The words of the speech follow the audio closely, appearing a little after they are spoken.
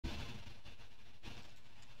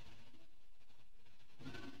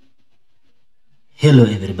Hello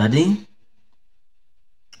everybody.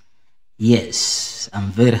 Yes,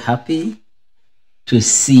 I'm very happy to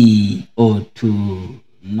see or to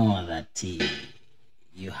know that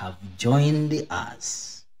you have joined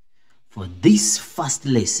us for this first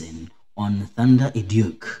lesson on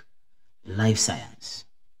Thundereduc Life Science.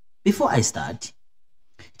 Before I start,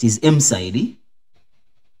 it is M.Saidi.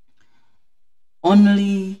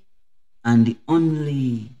 Only and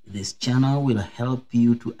only this channel will help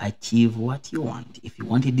you to achieve what you want. If you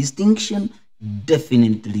want a distinction,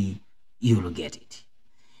 definitely you'll get it.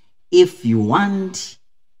 If you want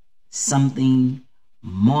something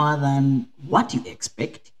more than what you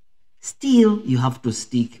expect, still you have to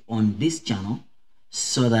stick on this channel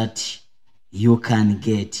so that you can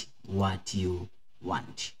get what you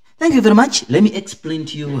want. Thank you very much. Let me explain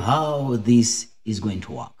to you how this is going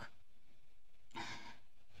to work.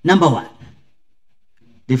 Number one,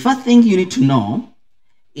 the first thing you need to know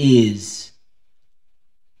is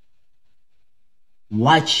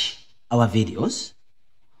watch our videos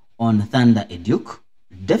on Thundereduc.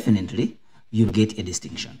 Definitely, you'll get a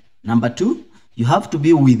distinction. Number two, you have to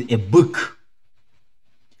be with a book.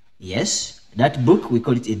 Yes, that book, we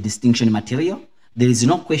call it a distinction material. There is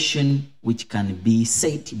no question which can be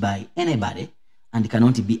said by anybody and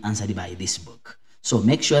cannot be answered by this book. So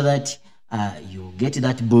make sure that you get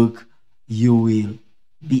that book, you will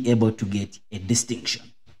be able to get a distinction.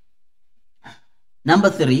 Number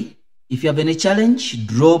three, if you have any challenge,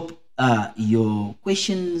 drop your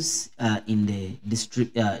questions in the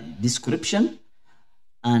description,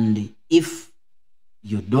 and if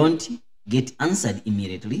you don't get answered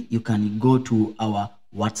immediately, you can go to our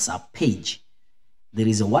WhatsApp page. There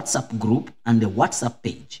is a WhatsApp group and a WhatsApp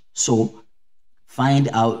page, so find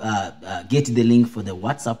out, get the link for the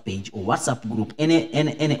WhatsApp page or WhatsApp group.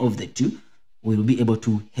 Any of the two will be able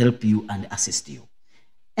to help you and assist you.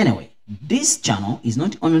 Anyway, this channel is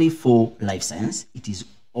not only for life science, it is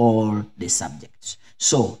all the subjects.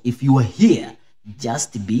 So if you are here,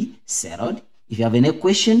 just be settled. If you have any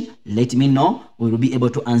question, let me know. We will be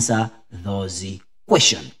able to answer those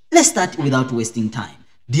questions. Let's start without wasting time.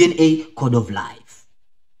 DNA code of life.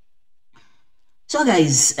 So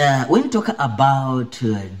guys, when we talk about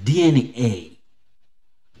DNA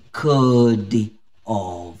code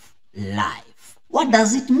of life, what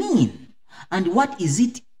does it mean? And what is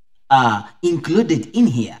it included in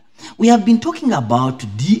here? We have been talking about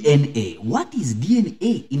DNA. What is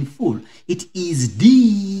DNA in full? It is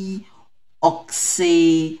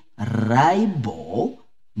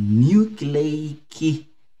deoxyribonucleic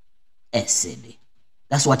acid.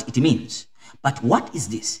 That's what it means. But what is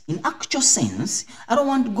this? In actual sense, I don't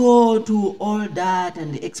want to go to all that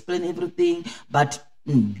and explain everything, but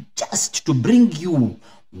just to bring you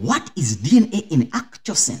what is DNA in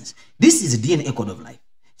actual sense. This is DNA code of life.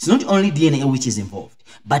 It's not only DNA which is involved,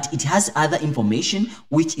 but it has other information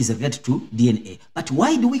which is related to DNA. But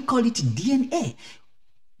why do we call it DNA?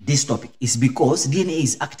 This topic is because DNA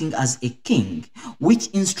is acting as a king which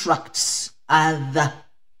instructs other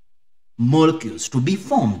molecules to be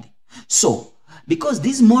formed. So, because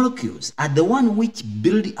these molecules are the one which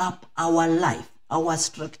build up our life, our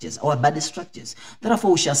structures, our body structures,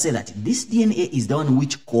 therefore we shall say that this DNA is the one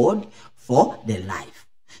which code for the life.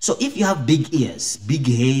 So if you have big ears, big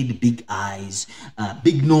head, big eyes,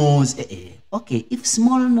 big nose, okay, if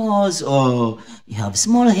small nose or you have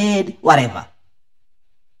small head, whatever,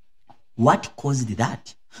 what caused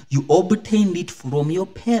that? You obtained it from your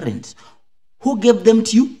parents. Who gave them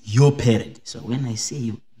to you? Your parent. So when I say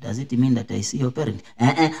you, does it mean that I see your parent?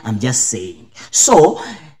 I'm just saying. So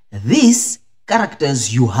these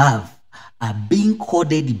characters you have are being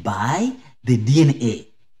coded by the DNA.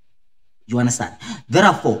 You understand?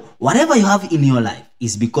 Therefore, whatever you have in your life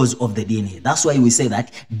is because of the DNA. That's why we say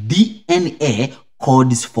that DNA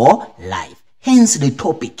codes for life. Hence the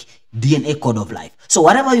topic, DNA code of life. So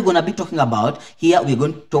whatever you're going to be talking about, here we're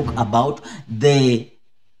going to talk about the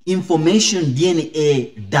information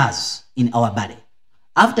DNA does in our body.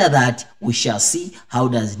 After that, we shall see how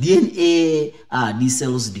does DNA, these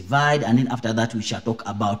cells divide, and then after that, we shall talk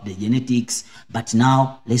about the genetics. But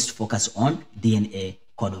now, let's focus on DNA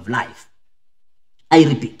code of life. I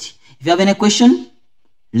repeat, if you have any question,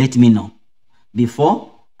 let me know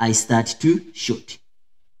before I start to shoot.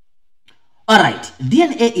 Alright,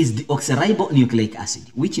 DNA is deoxyribonucleic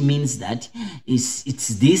acid, which means that it's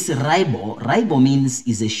this ribo means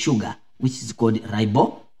is a sugar, which is called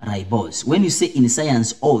ribose. When you say in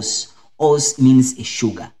science os means a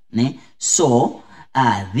sugar. Ne? So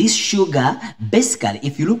this sugar, basically,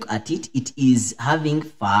 if you look at it, it is having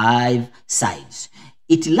 5 sides.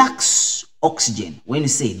 It lacks oxygen. When you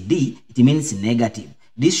say D, it means negative.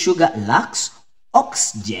 This sugar lacks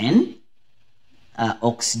oxygen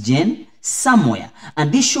somewhere,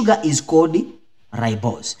 and this sugar is called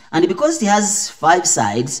ribose. And because it has 5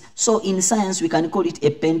 sides, so in science we can call it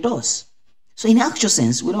a pentose. So in actual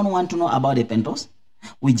sense, we don't want to know about a pentose.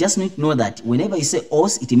 We just need to know that whenever you say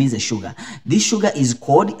os, it means a sugar. This sugar is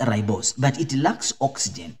called ribose, but it lacks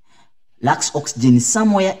oxygen. Lacks oxygen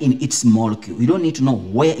somewhere in its molecule. You don't need to know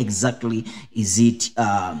where exactly is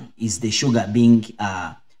the sugar being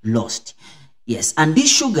lost. Yes, and this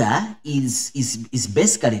sugar is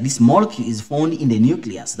basically, this molecule is found in the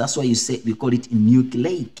nucleus. That's why we call it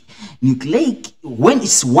nucleic. Nucleic, when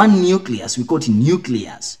it's one nucleus, we call it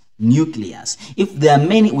nucleus. Nucleus. If there are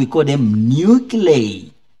many, we call them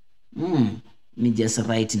nuclei. Let me just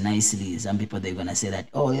write nicely. Some people, they're gonna say that,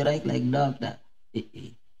 oh, you write like doctor.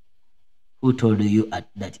 Who told you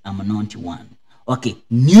that I'm not one? Okay,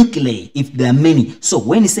 nuclei, if there are many. So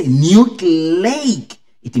when you say nucleic,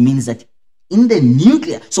 it means that in the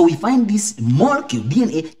nucleus. So we find this molecule,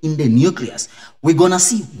 DNA, in the nucleus. We're gonna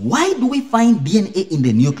see, why do we find DNA in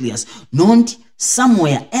the nucleus, not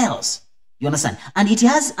somewhere else? You understand? And it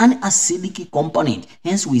has an acidic component.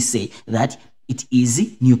 Hence we say that it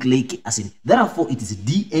is nucleic acid. Therefore, it is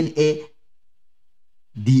DNA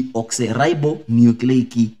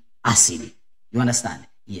deoxyribonucleic acid. You understand?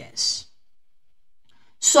 Yes.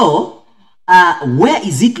 So, where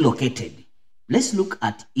is it located? Let's look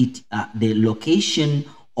at it, the location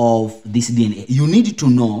of this DNA. You need to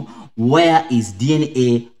know where is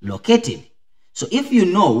DNA located. So if you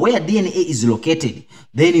know where DNA is located,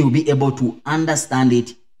 then you'll be able to understand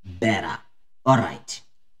it better. All right.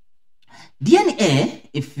 DNA,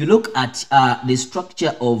 if you look at the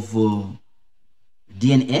structure of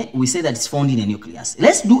DNA, we say that it's found in the nucleus.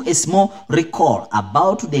 Let's do a small recall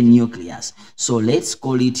about the nucleus. So let's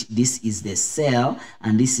call it, this is the cell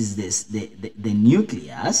and this is the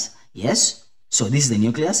nucleus. Yes. So this is the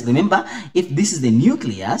nucleus. Remember, if this is the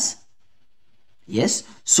nucleus, yes,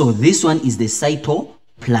 so this one is the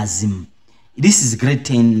cytoplasm. This is grade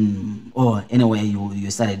 10 or anywhere you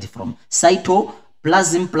started from.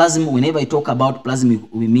 Cytoplasm, whenever I talk about plasm,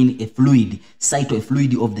 we mean a fluid, cyto, a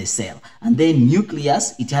fluid of the cell. And then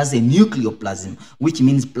nucleus, it has a nucleoplasm, which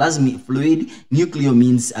means plasmic fluid. Nucleo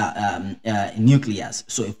means nucleus,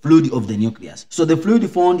 so a fluid of the nucleus. So the fluid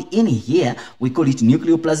found in here, we call it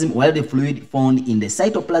nucleoplasm, while the fluid found in the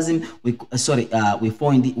cytoplasm, we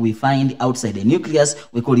find outside the nucleus,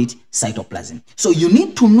 we call it cytoplasm. So you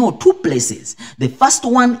need to know 2 places. The first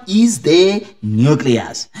one is the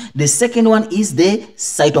nucleus. The second one is the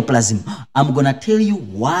cytoplasm. I'm gonna tell you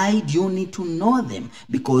why do you need to know them,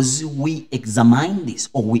 because we examine this,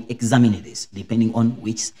 or we examine this, depending on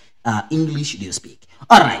which English do you speak.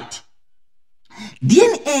 All right.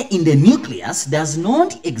 DNA in the nucleus does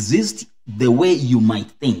not exist the way you might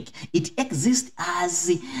think. It exists as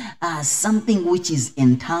something which is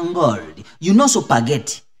entangled. You know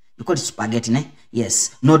spaghetti. You call it spaghetti, ne?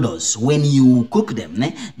 Yes, noodles. When you cook them,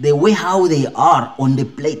 ne? The way how they are on the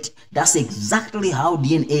plate, that's exactly how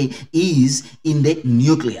DNA is in the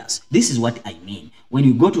nucleus. This is what I mean. When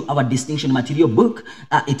you go to our distinction material book,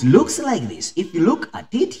 it looks like this. If you look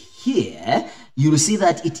at it here, you will see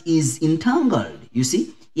that it is entangled. You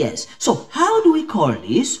see? Yes. So how do we call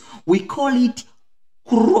this? We call it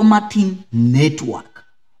chromatin network.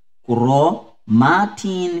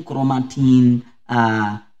 Chromatin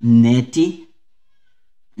network.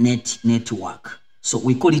 So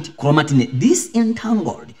we call it chromatin. This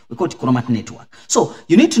entangled, we call it chromatin network. So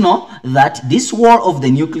you need to know that this wall of the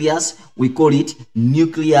nucleus, we call it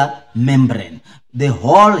nuclear membrane. The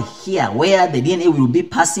hole here where the DNA will be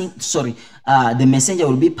passing, the messenger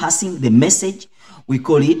will be passing the message, we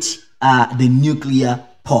call it the nuclear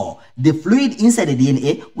pore. The fluid inside the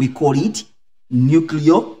DNA, we call it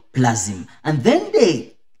nucleoplasm. And then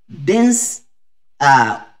the dense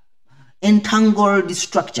entangled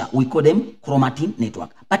structure, we call them chromatin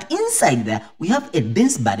network. But inside there, we have a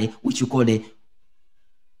dense body, which we call the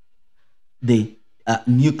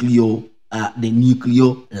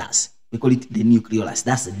nucleolus. We call it the nucleolus.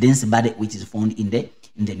 That's the dense body which is found in the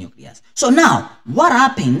nucleus. So now, what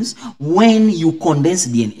happens when you condense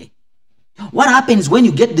DNA? What happens when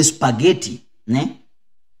you get the spaghetti, né?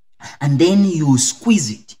 And then you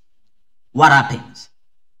squeeze it? What happens?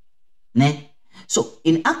 Né? So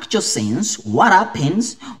in actual sense, what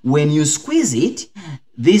happens when you squeeze it?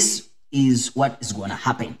 This is what is going to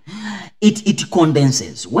happen. It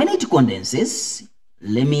condenses. When it condenses,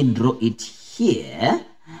 let me draw it here.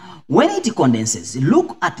 when it condenses,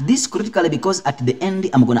 look at this critically, because at the end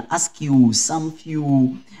I'm going to ask you some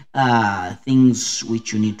few things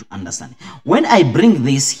which you need to understand. When I bring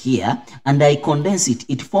this here and I condense it,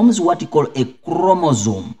 it forms what you call a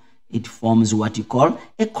chromosome. It forms what you call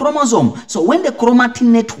a chromosome. So when the chromatin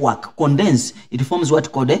network condenses, it forms what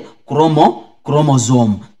you call a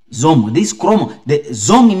chromosome. The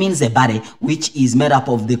zome means a body which is made up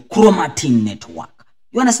of the chromatin network.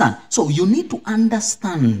 You understand? So you need to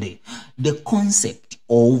understand the concept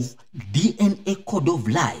of DNA code of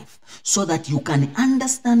life so that you can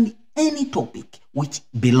understand any topic which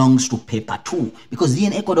belongs to paper 2, because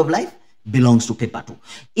DNA code of life belongs to paper 2.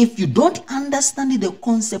 If you don't understand the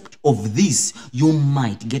concept of this, you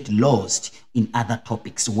might get lost in other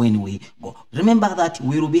topics when we go. Remember that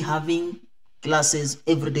we will be having classes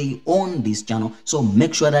every day on this channel, so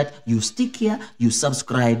make sure that you stick here, you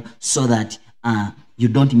subscribe, so that you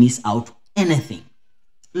don't miss out anything.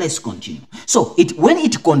 Let's continue. So when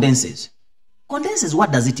it condenses,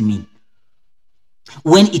 what does it mean?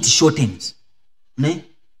 When it shortens, né?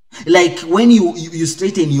 Like when you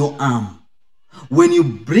straighten your arm, when you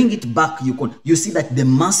bring it back, you see that the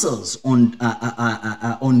muscles on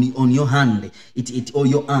your hand, or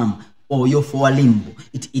your arm, or your forelimb,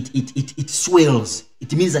 it swells.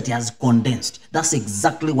 It means that it has condensed. That's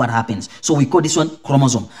exactly what happens. So we call this one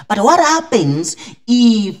chromosome. But what happens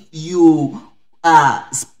if you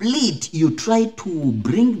split, you try to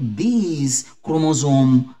bring this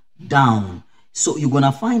chromosome down? So you're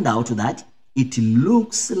gonna find out that it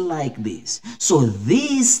looks like this. So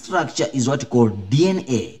this structure is what you call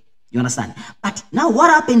DNA. You understand? But now what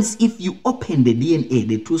happens if you open the DNA,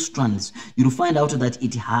 the 2 strands? You'll find out that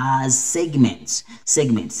it has segments.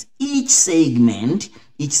 Each segment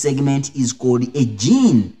is called a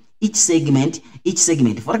gene. Each segment.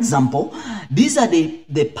 For example, these are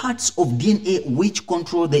the parts of DNA which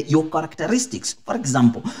control your characteristics. For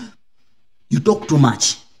example, you talk too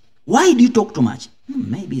much. Why do you talk too much?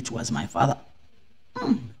 Maybe it was my father.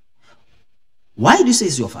 Why do you say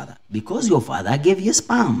it's your father? Because your father gave you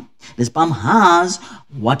sperm. The sperm has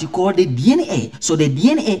what you call the DNA. So the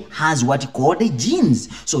DNA has what you call the genes.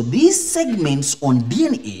 So these segments on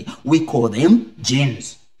DNA, we call them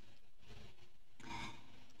genes.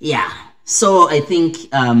 Yeah. So I think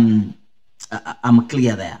I'm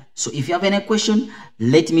clear there. So if you have any question,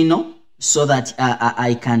 let me know so that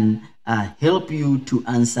I can help you to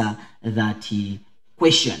answer that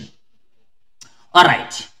question. All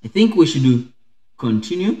right. I think we should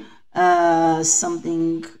continue.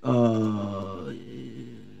 Something's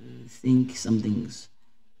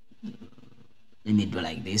let me do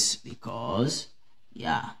like this, because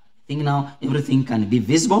yeah, I think now everything can be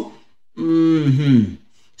visible.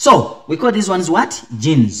 So we call these ones what?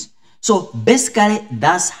 Genes. So basically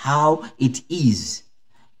that's how it is.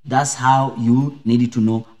 That's how you need to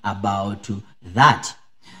know about that.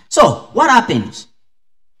 So what happens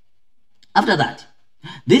after that?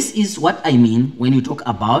 This is what I mean when you talk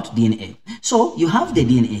about DNA. So you have the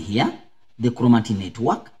DNA here, the chromatin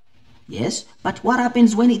network. Yes, but what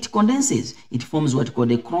happens when it condenses? It forms what we call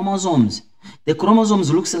the chromosomes. The chromosomes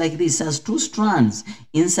looks like this. It has 2 strands.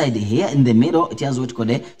 Inside here in the middle, it has what we call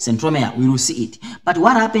the centromere. We will see it. But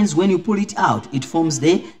what happens when you pull it out? It forms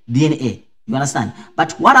the DNA. You understand?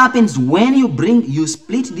 But what happens when you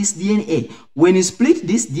split this DNA? When you split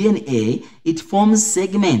this DNA, it forms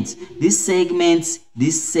segments. These segments,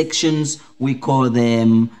 these sections, we call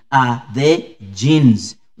them the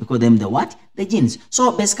genes. We call them the what? The genes.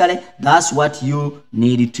 So basically, that's what you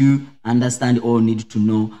need to understand or need to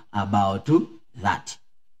know about that.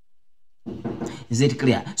 Is it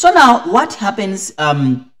clear? So now, what happens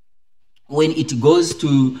when it goes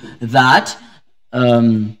to that?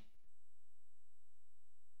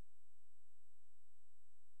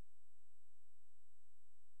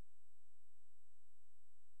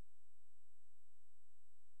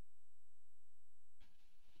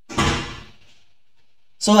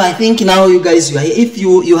 So I think now you guys, if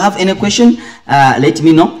you have any question, let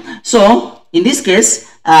me know. So in this case,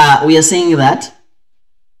 we are saying that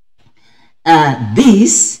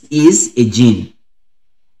this is a gene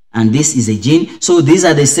and this is a gene. So these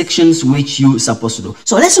are the sections which you're supposed to do.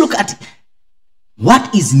 So let's look at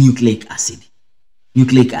what is nucleic acid.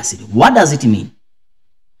 Nucleic acid, what does it mean?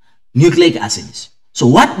 Nucleic acids. So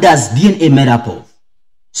what does DNA made up of?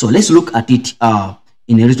 So let's look at it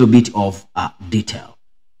in a little bit of detail.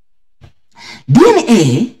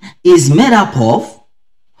 DNA is made up of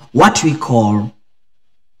what we call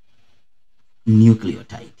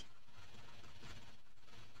nucleotide.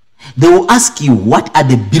 They will ask you, what are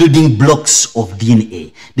the building blocks of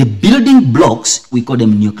DNA? The building blocks, we call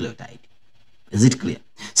them nucleotide. Is it clear?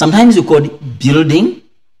 Sometimes we call it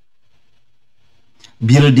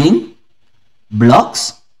building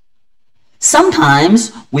blocks.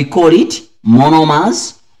 Sometimes we call it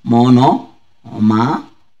monomer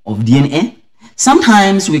of DNA.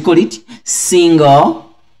 Sometimes we call it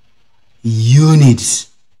single units.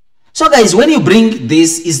 So guys, when you bring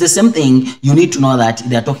this, is the same thing. You need to know that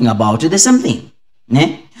they are talking about the same thing.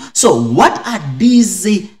 So what are these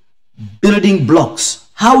building blocks?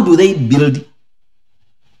 How do they build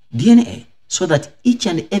DNA? So that each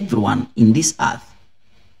and everyone in this earth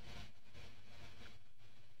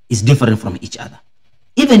is different from each other.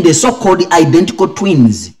 Even the so-called identical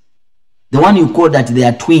twins, the one you call that they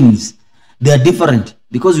are twins, they are different,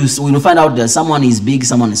 because you will find out that someone is big,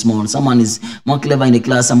 someone is small, someone is more clever in the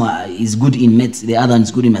class, someone is good in maths, the other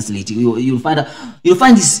is good in mathematics. You'll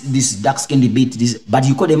find this dark skin debate, but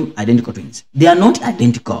you call them identical twins. They are not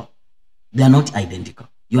identical. They are not identical.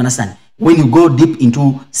 You understand? When you go deep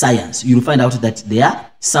into science, you'll find out that they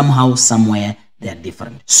are somehow, somewhere, they are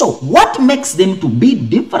different. So what makes them to be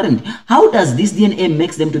different? How does this DNA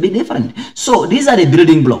makes them to be different? So these are the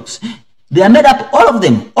building blocks. They are made up, all of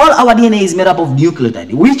them. All our DNA is made up of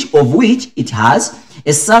nucleotide, which it has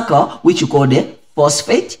a circle, which you call the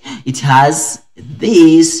phosphate. It has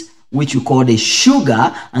this, which you call the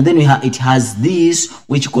sugar, and then it has this,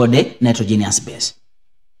 which you call the nitrogenous base.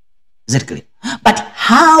 Is that clear? But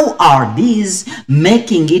how are these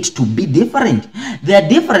making it to be different? They are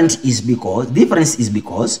different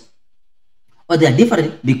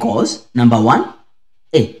because number one,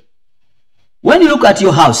 when you look at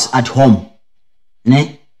your house at home,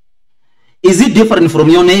 is it different from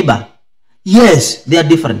your neighbor? Yes, they are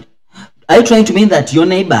different. Are you trying to mean that your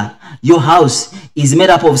neighbor, your house is made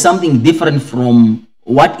up of something different from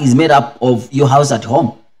what is made up of your house at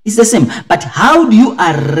home? It's the same. But how do you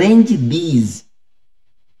arrange these?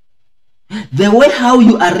 The way how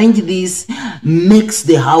you arrange this makes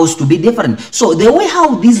the house to be different. So the way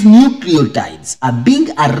how these nucleotides are being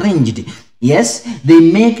arranged, yes, they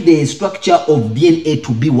make the structure of DNA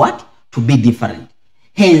to be what? To be different.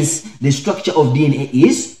 Hence, the structure of DNA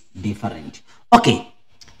is different. Okay.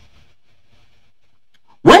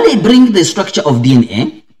 When they bring the structure of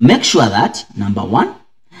DNA, make sure that, number one,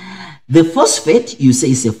 the phosphate, you say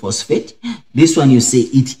it's a phosphate. This one, you say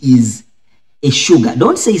it is a sugar.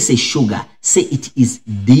 Don't say it's a sugar. Say it is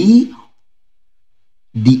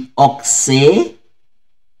deoxyribose.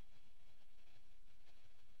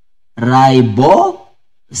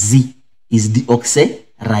 Is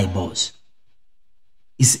deoxyribose.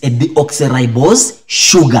 It's a deoxyribose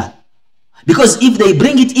sugar. Because if they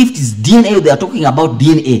bring it, if it is DNA, they are talking about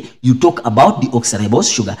DNA, you talk about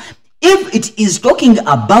deoxyribose sugar. If it is talking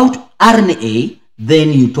about RNA,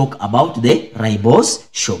 then you talk about the ribose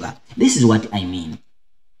sugar. This is what I mean.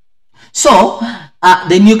 So,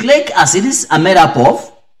 the nucleic acids are made up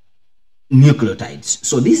of nucleotides.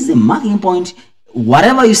 So, this is a marking point.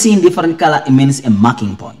 Whatever you see in different color, it means a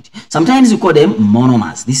marking point. Sometimes you call them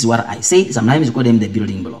monomers. This is what I said. Sometimes you call them the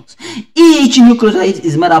building blocks. Each nucleotide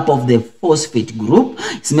is made up of the phosphate group.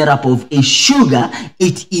 It's made up of a sugar.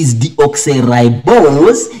 It is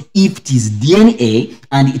deoxyribose if it is DNA,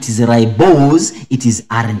 and it is ribose, it is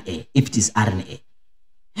RNA, if it is RNA.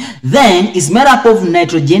 Then it's made up of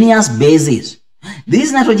nitrogenous bases.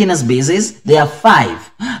 These nitrogenous bases, there are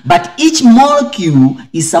 5, but each molecule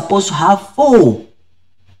is supposed to have 4.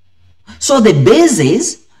 So the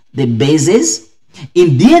bases in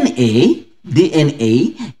DNA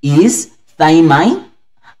is thymine,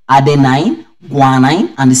 adenine,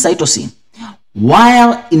 guanine, and cytosine.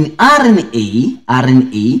 While in RNA,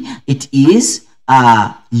 it is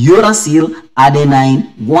uracil,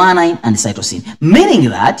 adenine, guanine, and cytosine. Meaning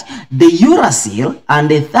that the uracil and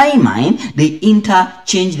the thymine, they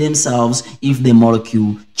interchange themselves if the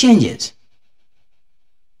molecule changes.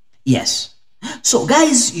 Yes. So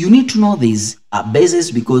guys, you need to know these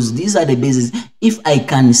bases, because these are the bases. If I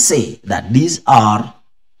can say that this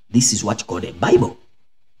is what you call a Bible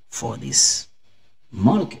for this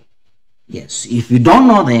molecule. Yes. If you don't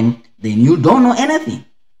know them, then you don't know anything.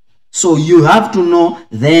 So you have to know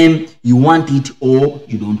them, you want it or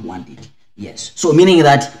you don't want it. Yes. So meaning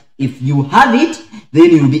that if you have it,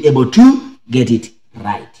 then you'll be able to get it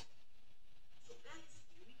right.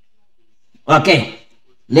 Okay.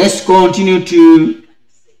 Let's continue to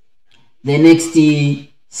the next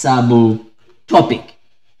sub-topic.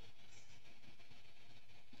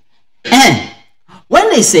 And when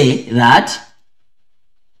they say that,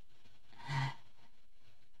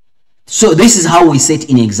 so this is how we set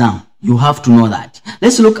in exam. You have to know that.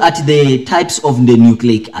 Let's look at the types of the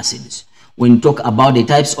nucleic acids. when you talk about the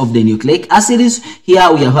types of the nucleic acids.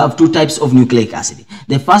 Here we have two types of nucleic acid.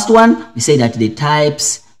 The first one, we say that the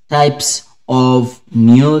types of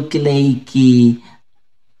nucleic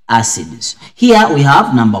acids. Here we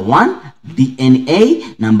have number 1,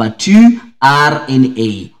 DNA, number 2,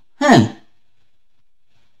 RNA.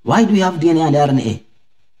 Why do we have DNA and RNA?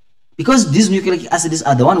 Because these nucleic acids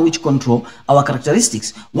are the one which control our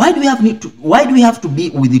characteristics. Why do we have to be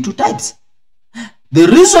with the two types? The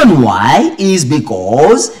reason why is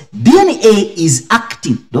because DNA is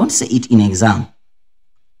acting. Don't say it in exam.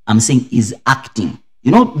 I'm saying is acting.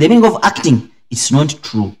 You know the meaning of acting? It's not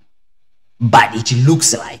true, but it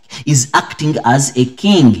looks like is acting as a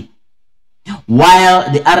king, while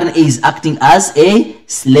the RNA is acting as a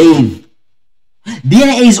slave.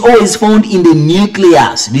 DNA is always found in the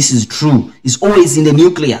nucleus. This is true. It's always in the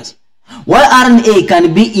nucleus. While RNA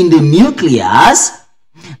can be in the nucleus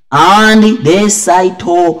and the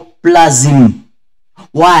cytoplasm.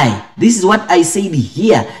 Why? This is what I said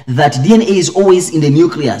here, that DNA is always in the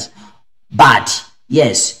nucleus. But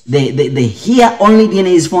yes, the here only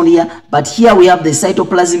DNA is found here, but here we have the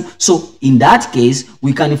cytoplasm. So in that case,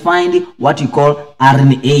 we can find what we call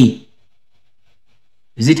RNA.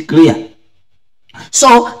 Is it clear?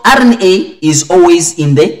 So RNA is always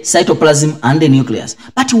in the cytoplasm and the nucleus.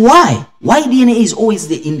 But why? Why DNA is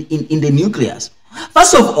always in the nucleus?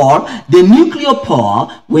 First of all, the nuclear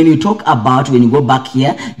pore, when you talk about, when you go back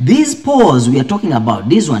here, these pores we are talking about,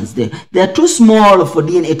 these ones, they are too small for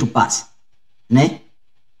DNA to pass. Ne?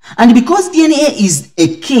 And because DNA is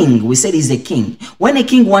a king, we said is a king. When a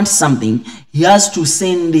king wants something, he has to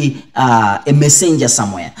send a messenger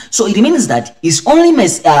somewhere. So it means that it's only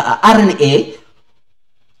RNA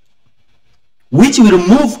which will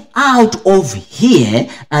move out of here,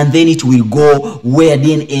 and then it will go where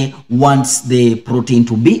DNA wants the protein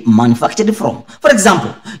to be manufactured from. For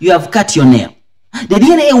example, you have cut your nail. The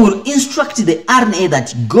DNA will instruct the RNA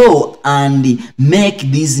that go and make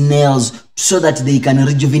these nails so that they can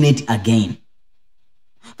rejuvenate again.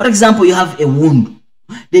 For example, you have a wound.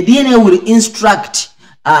 The DNA will instruct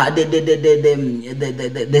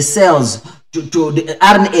the cells to the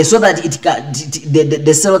RNA so that it can,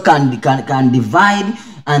 the cell can divide,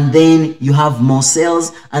 and then you have more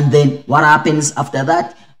cells, and then what happens after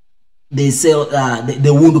that? The cell,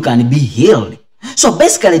 the wound can be healed. So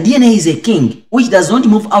basically, DNA is a king which does not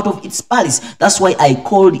move out of its palace. That's why I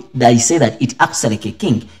say that it acts like a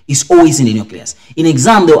king. It's always in the nucleus. In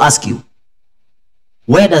exam, they'll ask you,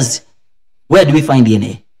 where do we find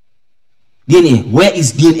DNA? DNA, where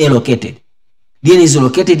is DNA located? DNA is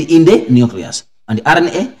located in the nucleus, and the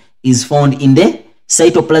RNA is found in the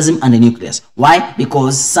cytoplasm and the nucleus. Why?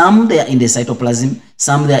 Because some they are in the cytoplasm,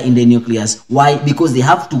 some they are in the nucleus. Why? Because they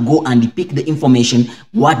have to go and pick the information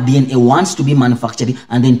what DNA wants to be manufactured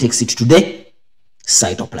and then takes it to the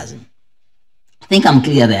cytoplasm. I think I'm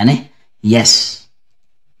clear there, ne? Yes.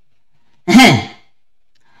 Then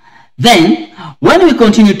when we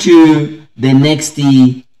continue to the next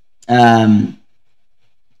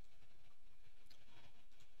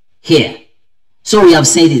here. So we have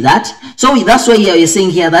said that. So that's why you're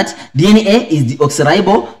saying here that DNA is the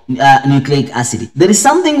oxyrribonucleic acid. There is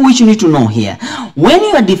something which you need to know here. When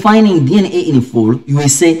you are defining DNA in full, you will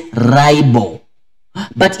say ribo.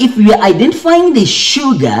 But if we are identifying the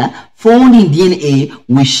sugar found in DNA,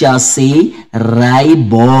 we shall say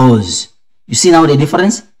ribose. You see now the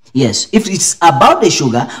difference? Yes. If it's about the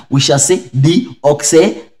sugar, we shall say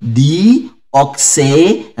deoxyribose.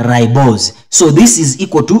 So this is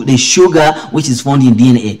equal to the sugar which is found in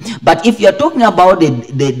DNA. But if you are talking about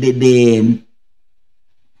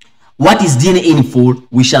what is DNA in full,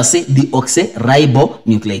 we shall say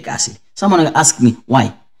deoxyribonucleic acid. Someone will ask me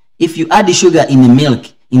why. If you add the sugar in milk,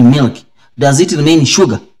 does it remain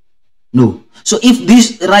sugar? No. So if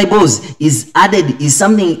this ribose is added, is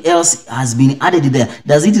something else has been added there,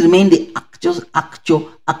 does it remain the actual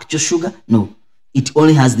sugar? No. It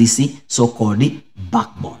only has this so-called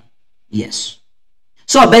backbone. Yes.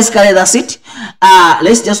 So basically that's it.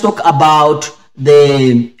 Let's just talk about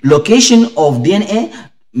the location of DNA,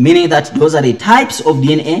 meaning that those are the types of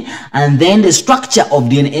DNA, and then the structure of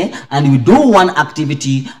DNA, and we do one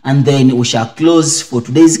activity, and then we shall close for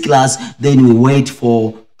today's class. Then we wait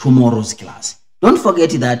for tomorrow's class. Don't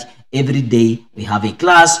forget that every day we have a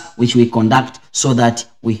class which we conduct so that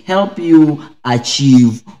we help you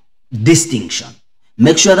achieve distinction.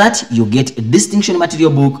 Make sure that you get a distinction material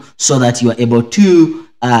book so that you are able to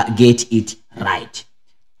get it right.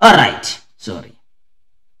 All right. Sorry.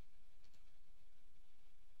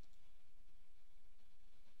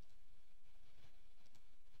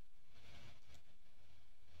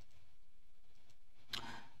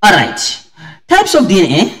 All right. types of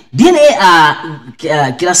DNA. DNA are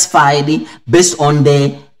classified based on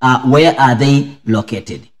the where are they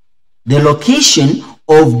located. The location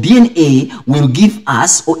of DNA will give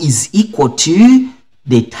us or is equal to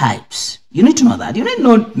the types. You need to know that. You need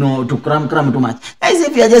not know to cram too much. Guys,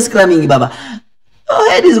 if you are just cramming, Baba, your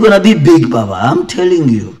head is gonna be big, Baba. I'm telling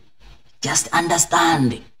you. Just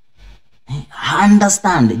understand.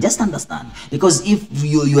 Understand. Just understand. Because if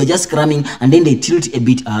you are just cramming and then they tilt a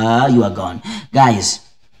bit, you are gone. Guys,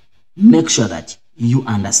 make sure that you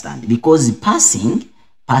understand. Because passing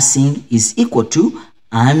is equal to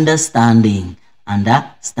understanding.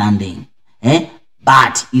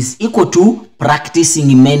 But is equal to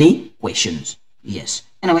practicing many questions. Yes.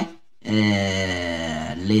 Anyway,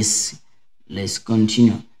 let's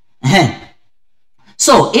continue.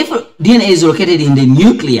 So if DNA is located in the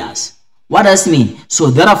nucleus, what does it mean? So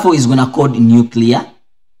therefore is gonna code nuclear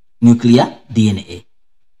DNA.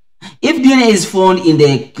 If DNA is found in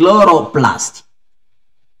the chloroplast,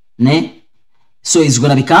 so it's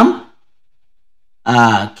gonna become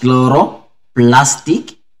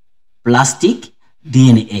chloroplastic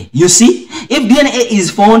DNA. You see, if DNA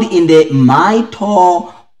is found in the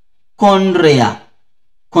mitochondrion,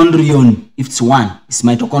 if it's one, it's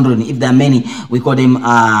mitochondrion. If there are many, we call them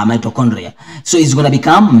mitochondria. So it's going to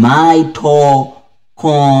become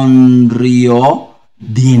mitochondrial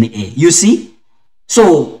DNA. You see?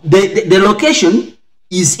 So the location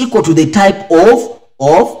is equal to the type of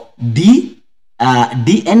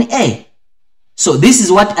DNA. So this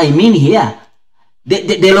is what I mean here.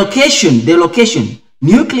 The location.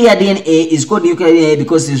 Nuclear DNA is called nuclear DNA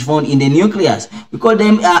because it's found in the nucleus. We call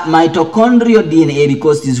them mitochondrial DNA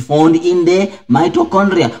because it's found in the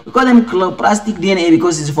mitochondria. We call them chloroplastic DNA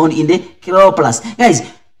because it's found in the chloroplast. Guys,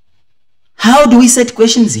 how do we set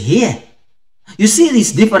questions here? You see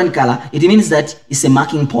this different color, it means that it's a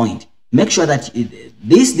marking point. Make sure that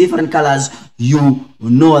these different colors, you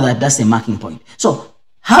know that that's a marking point. So,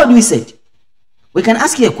 how do we set? We can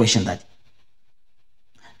ask you a question that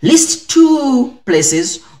list 2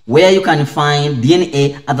 places where you can find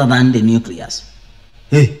DNA other than the nucleus.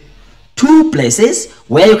 Hey, 2 places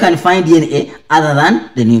where you can find DNA other than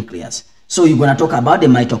the nucleus. So you're going to talk about the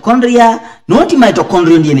mitochondria, not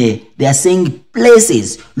mitochondrial DNA. They are saying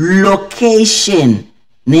places, location.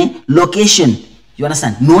 Location. You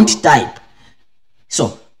understand? Not type.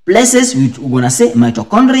 So places, we're going to say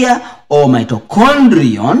mitochondria or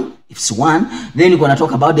mitochondrion. If it's one, then you're going to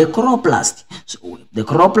talk about the chloroplast. So the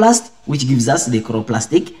chloroplast, which gives us the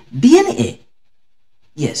chloroplastic DNA.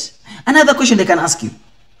 Yes. Another question they can ask you.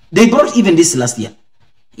 They brought even this last year.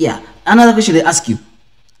 Yeah. Another question they ask you.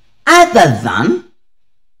 Other than,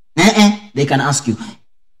 they can ask you,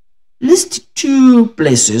 list 2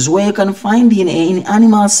 places where you can find DNA in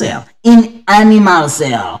animal cell. In animal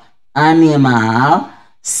cell. Animal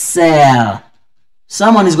cell.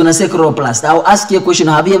 Someone is going to say chloroplast. I'll ask you a question.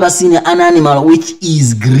 Have you ever seen an animal which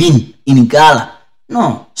is green in color?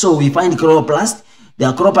 No. So we find chloroplast.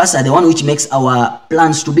 The chloroplasts are the one which makes our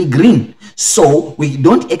plants to be green. So we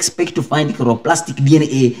don't expect to find chloroplastic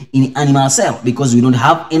DNA in animal cell because we don't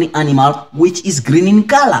have any animal which is green in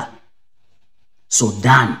color. So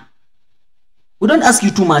done. We don't ask you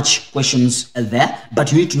too much questions there,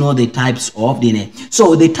 but you need to know the types of DNA.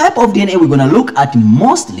 So the type of DNA we're going to look at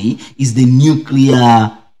mostly is the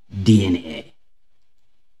nuclear DNA.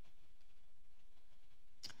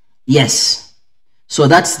 Yes. So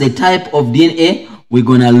that's the type of DNA we're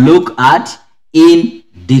going to look at in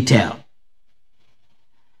detail.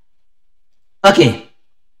 Okay.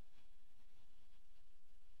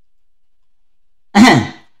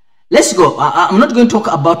 Let's go. I'm not going to talk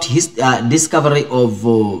about his discovery of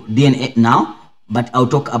DNA now, but I'll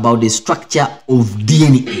talk about the structure of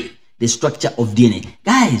DNA. The structure of DNA.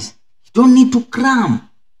 Guys, you don't need to cram.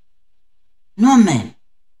 No, man.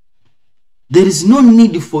 There is no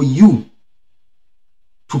need for you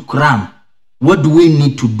to cram. What do we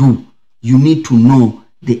need to do? You need to know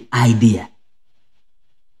the idea.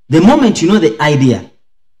 The moment you know the idea,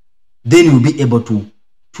 then you'll be able to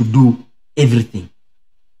do everything.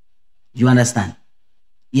 You understand?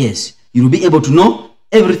 Yes, you will be able to know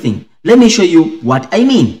everything. Let me show you what I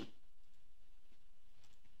mean.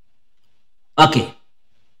 Okay.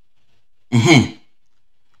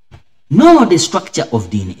 Know the structure of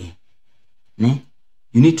DNA. You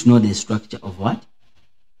need to know the structure of what?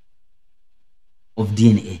 Of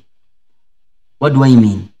DNA. What do I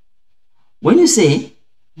mean? When you say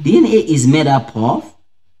DNA is made up of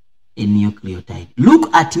a nucleotide,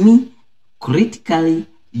 look at me critically.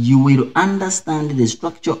 You will understand the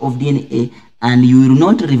structure of DNA and you will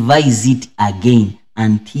not revise it again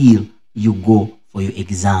until you go for your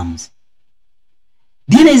exams.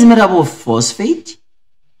 DNA is made up of phosphate,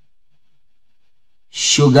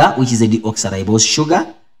 sugar, which is a deoxyribose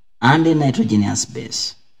sugar, and a nitrogenous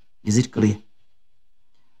base. Is it clear?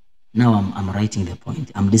 Now I'm writing the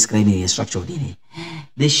point. I'm describing the structure of DNA.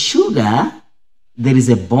 The sugar, there is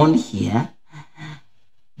a bond here.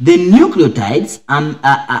 The nucleotides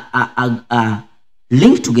are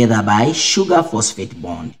linked together by sugar-phosphate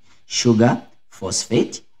bond.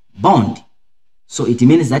 Sugar-phosphate bond. So it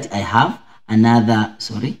means that I have another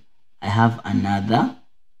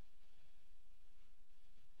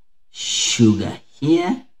sugar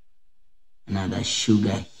here, another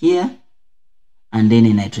sugar here, and then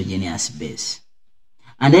a nitrogenous base.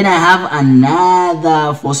 And then I have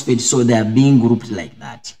another phosphate, so they are being grouped like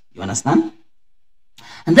that. You understand?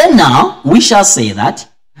 And then now we shall say that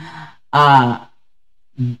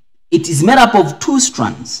it is made up of 2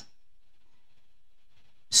 strands.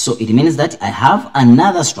 So it means that I have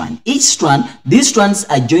another strand. Each strand, these strands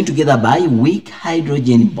are joined together by weak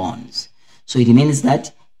hydrogen bonds. So it means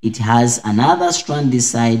that it has another strand this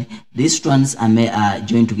side. These strands are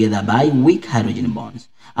joined together by weak hydrogen bonds.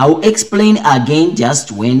 I will explain again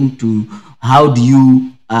just how do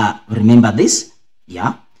you remember this?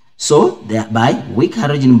 Yeah. So by weak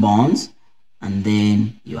hydrogen bonds, and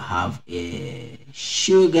then you have a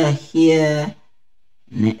sugar here.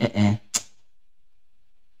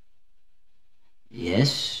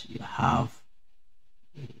 Yes, you have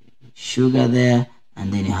sugar there,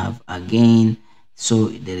 and then you have again. So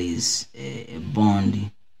there is a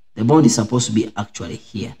bond. The bond is supposed to be actually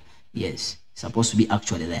here. Yes, supposed to be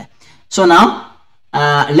actually there. So now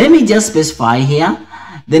let me just specify here.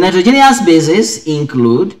 The nitrogenous bases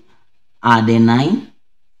include adenine,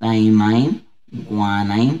 thymine,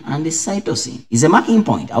 guanine, and the cytosine. Is a marking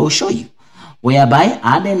point. I will show you, whereby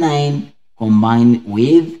adenine combined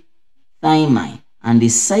with thymine and the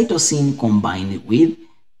cytosine combined with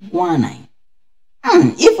guanine.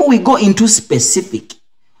 If we go into specific,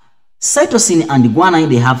 cytosine and guanine,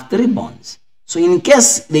 they have 3 bonds. So in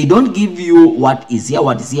case they don't give you what is here,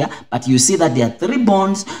 but you see that there are 3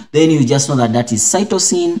 bonds, then you just know that that is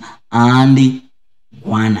cytosine and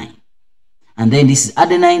guanine. And then this is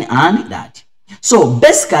adenine and that. So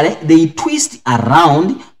basically, they twist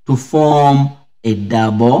around to form a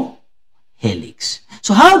double helix.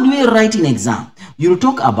 So how do we write in exam? You'll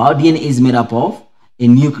talk about DNA is made up of a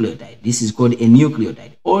nucleotide. This is called a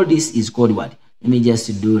nucleotide. All this is called what? Let me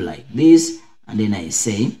just do like this, and then I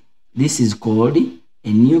say this is called a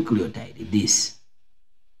nucleotide. This.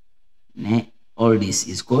 All this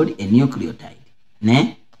is called a nucleotide.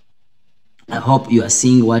 I hope you are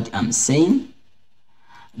seeing what I'm saying.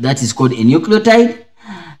 That is called a nucleotide.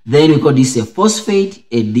 Then we call this a phosphate,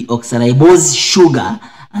 a deoxyribose sugar,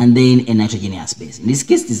 and then a nitrogenous base. In this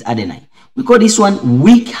case, this is adenine. We call this one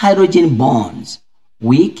weak hydrogen bonds.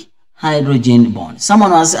 Weak hydrogen bonds.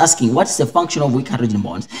 Someone was asking, what's the function of weak hydrogen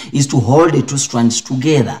bonds? Is to hold the 2 strands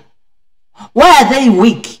together. Why are they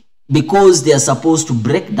weak? Because they are supposed to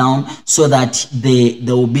break down so that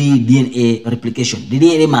there will be DNA replication. The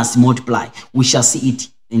DNA must multiply. We shall see it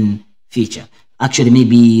in future. Actually,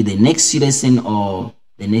 maybe the next lesson or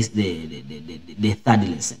the next the 3rd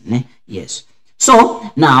lesson. Yes. So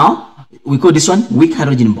now we call this one weak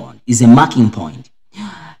hydrogen bond. Is a marking point.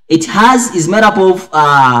 It is made up of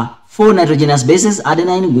 4 nitrogenous bases: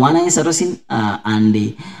 adenine, guanine, cytosine, and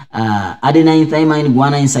adenine, thymine,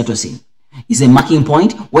 guanine, cytosine. Is a marking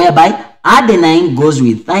point whereby adenine goes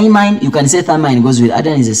with thymine. You can say thymine goes with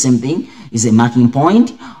adenine, is the same thing. Is a marking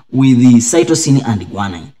point with the cytosine and the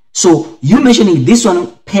guanine. So you mentioning this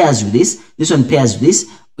one pairs with this one pairs with this,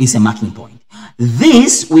 is a marking point.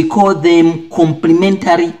 This we call them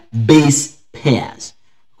complementary base pairs.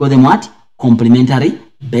 Call them what? Complementary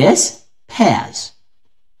base pairs.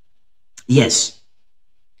 Yes.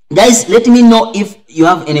 Guys, let me know if you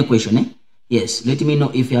have any question. Yes, let me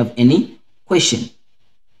know if you have any question.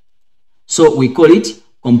 So we call it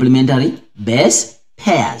complementary base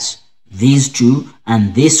pairs. These 2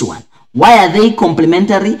 and this one. Why are they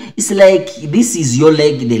complementary? It's like this is your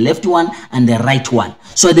leg, the left one and the right one.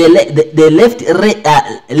 So the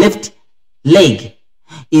left leg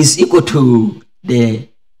is equal to the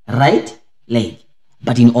right leg,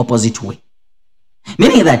 but in opposite way.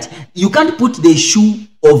 Meaning that you can't put the shoe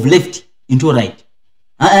of left into right.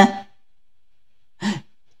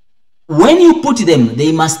 When you put them,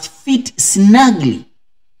 they must fit snugly.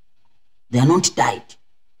 They are not tight.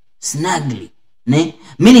 Snugly.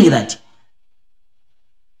 Meaning that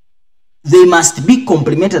they must be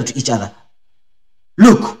complementary to each other.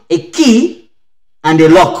 Look, a key and a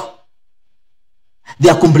lock, they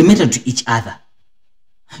are complementary to each other.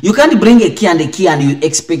 You can't bring a key and you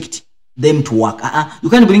expect them to work. You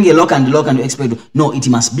can't bring a lock and you expect. No, it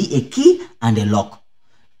must be a key and a lock.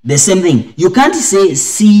 The same thing. You can't say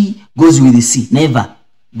C goes with C. Never.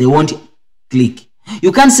 They won't click.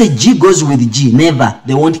 You can't say G goes with G. Never.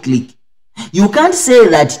 They won't click. You can't say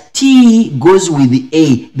that T goes with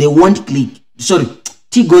A. They won't click. Sorry.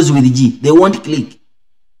 T goes with G. They won't click.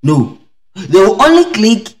 No. They will only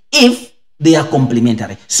click if they are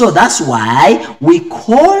complementary. So that's why we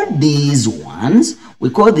call these ones, we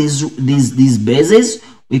call these bases,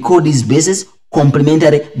 we call these bases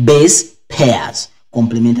complementary base pairs.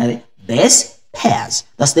 Complementary base pairs.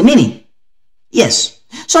 That's the meaning. Yes.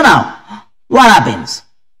 So now, what happens?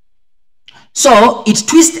 So it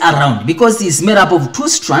twists around because it's made up of two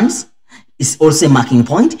strands. It's also a marking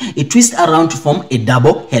point. It twists around to form a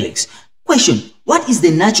double helix. Question: what is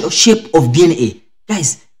the natural shape of DNA?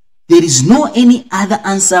 Guys, there is no any other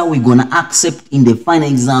answer we're gonna accept in the final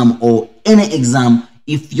exam or any exam.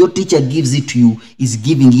 If your teacher gives it to you, is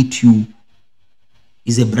giving it to you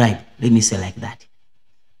is a bribe. Let me say like that.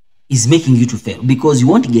 Is making you to fail because you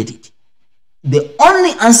won't get it. The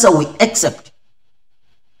only answer we accept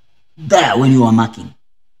there when you are marking.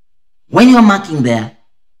 When you are marking there,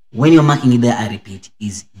 I repeat,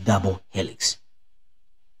 is double helix.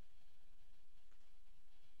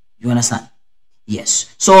 You understand?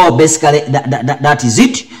 Yes. So basically that is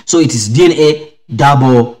it. So it is DNA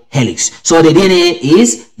double helix. So the DNA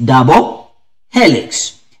is double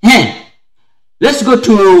helix. Let's go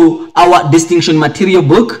to our distinction material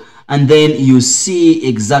book and then you see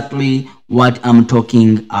exactly what I'm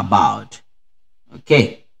talking about.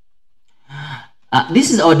 Okay.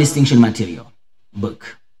 This is our distinction material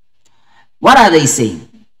book. What are they saying?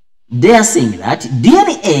 They are saying that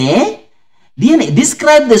DNA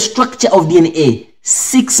describe the structure of DNA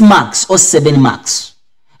 6 marks or 7 marks.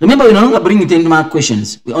 Remember, we no longer bring 10-mark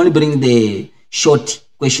questions. We only bring the short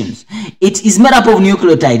questions. It is made up of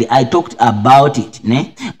nucleotide. I talked about it.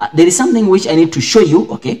 There is something which I need to show you,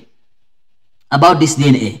 okay, about this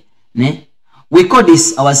DNA. We call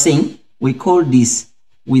this, I was saying, we call this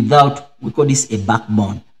a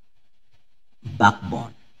backbone.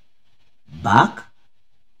 Backbone.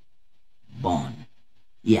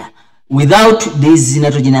 Yeah. Without these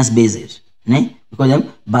nitrogenous bases, we call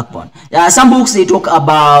them backbone. Some books they talk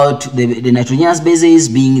about the nitrogenous bases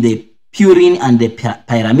being the purine and the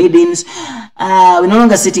pyrimidines. We're no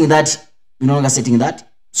longer setting that.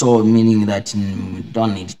 So meaning that we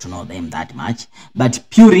don't need to know them that much. But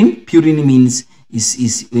purine means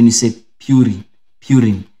is when you say purine,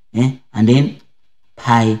 and then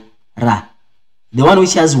pyra. The one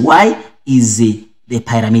which has Y is the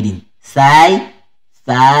pyrimidine.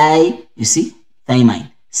 You see,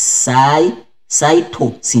 thymine,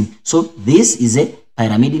 cytosine. So this is a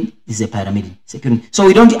pyrimidine, this is a pyrimidine. So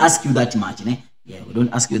we don't ask you that much, Yeah, we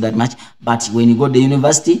don't ask you that much, but when you go to the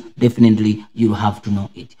university, definitely you have to know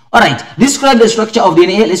it. All right, describe the structure of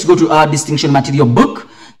DNA. Let's go to our distinction material book.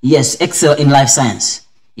 Yes, excel in life science.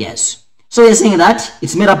 Yes. So you're saying that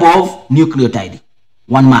it's made up of nucleotide.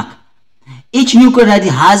 1 mark. Each nucleotide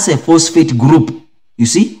has a phosphate group. You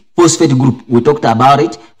see, phosphate group. We talked about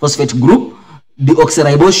it. Phosphate group,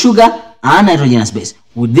 deoxyribose sugar, and nitrogenous base.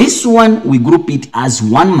 With this one, we group it as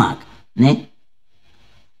 1 mark.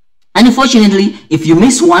 Unfortunately, if you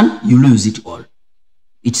miss one, you lose it all.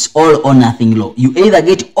 It's all or nothing law. You either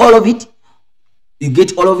get all of it,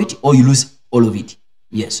 or you lose all of it.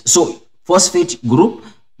 Yes. So phosphate group,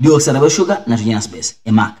 deoxyribose sugar, nitrogenous base,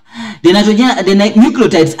 a mark. The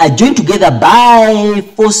nucleotides are joined together by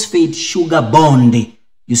phosphate sugar bond.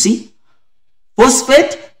 You see,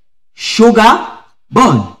 phosphate sugar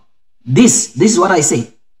bond. This is what I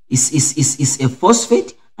say. Is a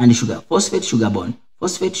phosphate and sugar. Phosphate sugar bond.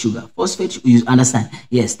 Phosphate sugar. Phosphate. You understand?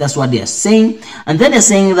 Yes, that's what they are saying. And then they're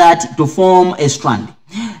saying that to form a strand,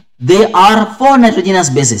 there are 4 nitrogenous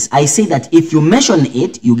bases. I say that if you mention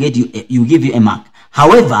it, you give you a mark.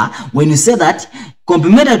 However, when you say that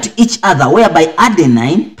complementary to each other, whereby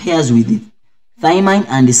adenine pairs with thymine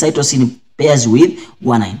and the cytosine pairs with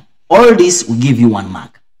guanine, all this will give you 1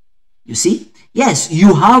 mark. You see? Yes,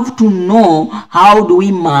 you have to know how do we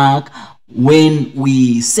mark when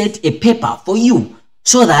we set a paper for you,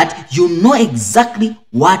 so that you know exactly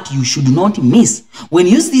what you should not miss. When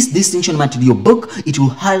you use this distinction material book, it will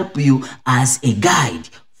help you as a guide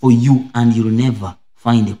for you, and you'll never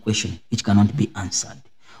find a question which cannot be answered.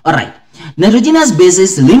 All right, nitrogenous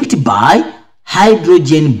bases linked by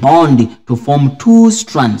hydrogen bond to form 2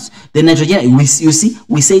 strands. The nitrogen, you see,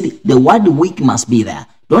 we said the word weak must be there.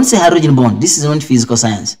 Don't say hydrogen bond. This is not physical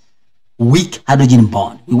science. Weak hydrogen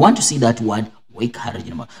bond. We want to see that word, weak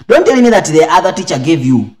hydrogen bond. Don't tell me that the other teacher gave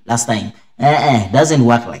you last time. Doesn't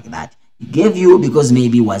work like that. He gave you because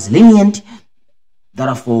maybe it was lenient.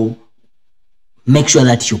 Therefore, make sure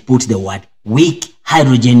that you put the word weak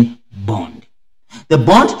hydrogen bond. The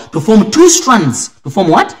bond to form two strands. To form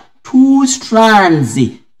what? Two strands.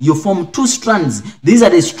 You form two strands. These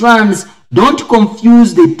are the strands. Don't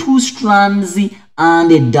confuse the two strands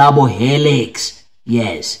and a double helix.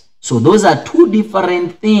 Yes. So those are two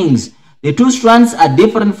different things. The two strands are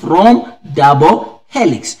different from double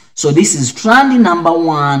helix. So this is strand number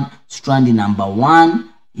one,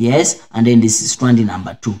 yes, and then this is strand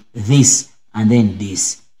number two, this, and then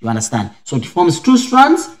this. You understand? So it forms two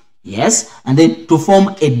strands, yes, and then to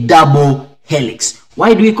form a double helix.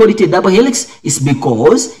 Why do we call it a double helix? It's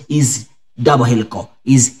because it's double helical.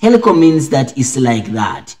 Helical means that it's like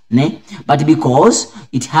that, ne? But because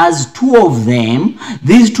it has two of them,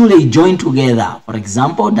 these two, they join together. For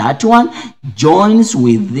example, that one joins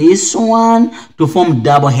with this one to form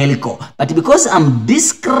double helical. But because I'm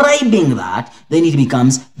describing that, then it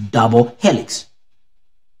becomes double helix.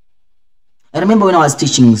 I remember when I was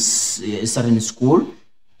teaching certain school,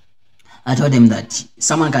 I told them that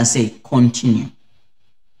someone can say continue,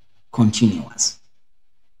 continuous,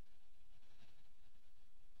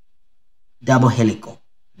 double helical,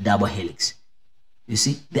 double helix. You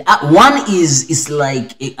see, the one is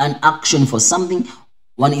like an action for something,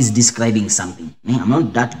 one is describing something. I'm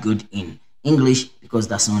not that good in English because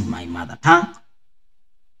that's not my mother tongue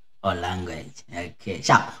or language. Okay,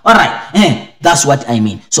 sharp. All right, that's what I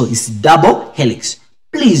mean. So it's double helix.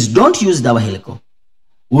 Please don't use double helical.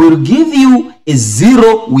 We'll give you a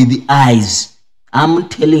zero with the eyes. I'm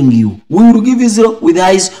telling you, we will give you zero with the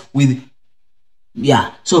eyes with.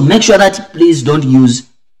 Yeah, so make sure that please don't use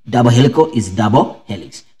double helical, is double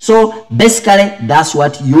helix. So basically that's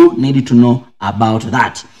what you need to know about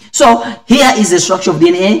that. So here is the structure of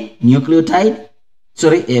DNA: nucleotide,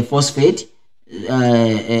 a phosphate,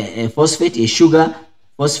 a sugar,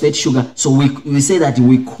 phosphate, sugar. So we say that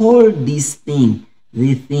we call this thing,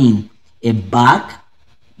 a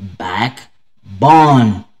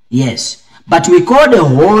backbone. Yes, but we call the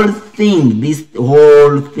whole thing, this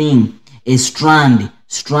whole thing, a strand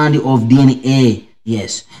of DNA.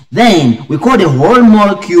 Yes. Then we call the whole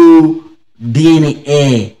molecule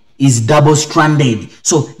DNA is double-stranded.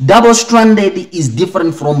 So double-stranded is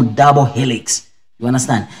different from double helix. You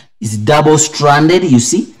understand? It's double-stranded, you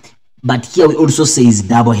see? But here we also say it's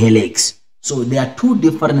double helix. So there are two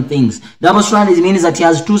different things. Double-stranded means that it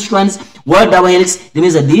has two strands. While double helix, it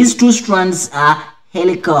means that these two strands are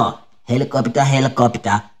helical. Helicopter.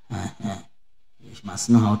 You must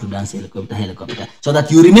know how to dance helicopter, so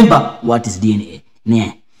that you remember what is DNA.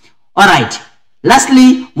 Yeah. All right.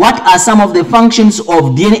 Lastly, what are some of the functions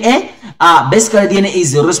of DNA? Basically, DNA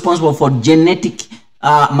is responsible for genetic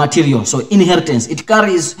material, so inheritance. It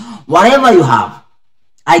carries whatever you have.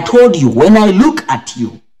 I told you, when I look at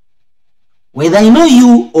you, whether I know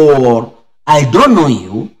you or I don't know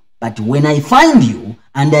you, but when I find you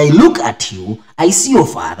and I look at you, I see your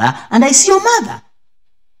father and I see your mother.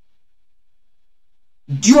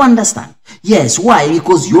 Do you understand? Yes. Why?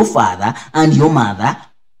 Because your father and your mother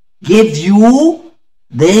gave you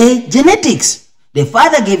the genetics. The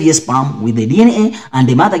father gave you a sperm with the DNA and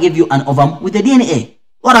the mother gave you an ovum with the DNA.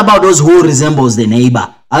 What about those who resembles the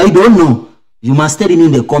neighbor? I don't know. You must tell me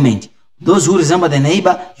in the comment. Those who resemble the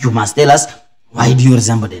neighbor, you must tell us, why do you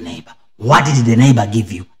resemble the neighbor? What did the neighbor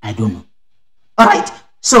give you? I don't know. All right.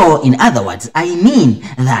 So in other words, I mean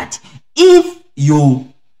that if you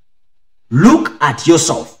look at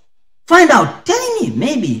yourself, find out, tell me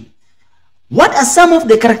maybe, what are some of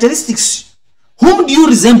the characteristics? Whom do you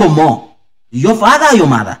resemble more? Your father or your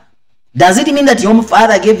mother? Does it mean that your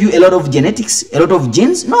father gave you a lot of genetics, a lot of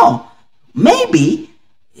genes? No. Maybe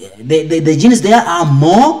the genes there are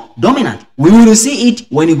more dominant. We will see it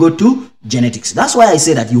when you go to genetics. That's why I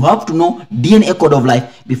say that you have to know DNA code of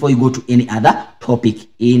life before you go to any other topic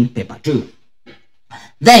in paper 2.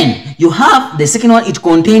 Then you have the second one. It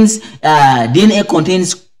contains DNA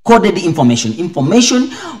contains coded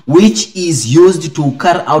information which is used to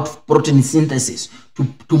carry out protein synthesis,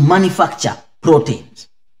 to manufacture proteins,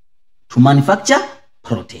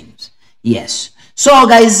 yes. So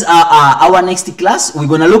guys, our next class, we're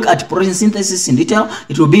going to look at protein synthesis in detail.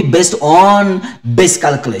 It will be based on base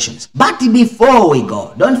calculations. But before we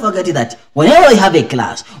go, don't forget that whenever we have a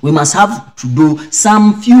class, we must have to do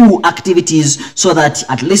some few activities so that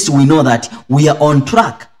at least we know that we are on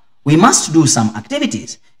track. We must do some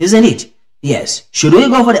activities, isn't it? Yes. Should we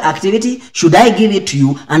go for the activity? Should I give it to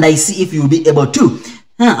you and I see if you'll be able to?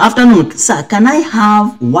 Afternoon, sir, can I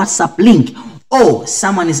have WhatsApp link? Oh,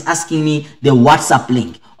 someone is asking me the WhatsApp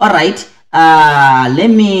link. All right. Let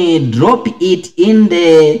me drop it in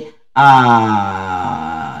the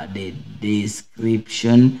the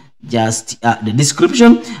description, just the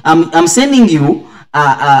description. I'm sending you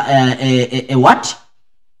a what?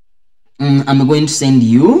 I'm going to send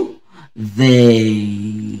you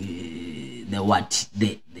the what?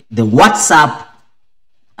 The WhatsApp.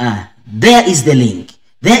 There is the link.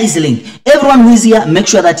 There is the link. Everyone who is here, make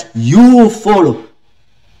sure that you follow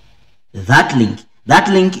that link. That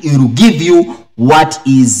link, it will give you what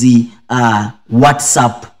is the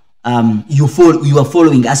WhatsApp. You are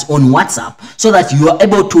following us on WhatsApp, so that you are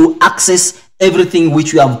able to access everything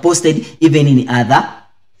which we have posted, even in other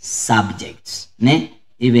subjects. Ne?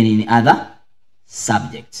 Even in other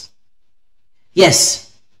subjects. Yes.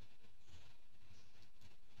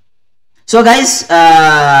 So guys,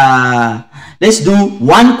 let's do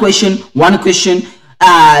one question.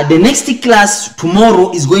 The next class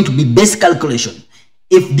tomorrow is going to be base calculation.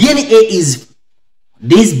 If DNA is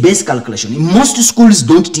this base calculation, most schools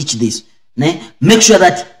don't teach this. Ne? Make sure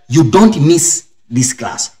that you don't miss this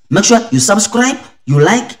class. Make sure you subscribe, you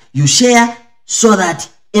like, you share, so that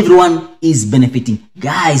everyone is benefiting.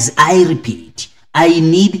 Guys, I repeat, I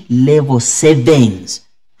need level 7s.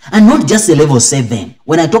 And not just a level 7.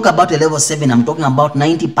 When I talk about a level 7, I'm talking about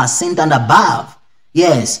 90% and above.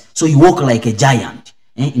 Yes, so you walk like a giant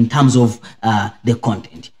in terms of the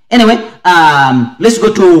content. Anyway, let's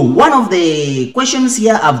go to one of the questions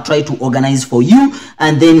here I've tried to organize for you,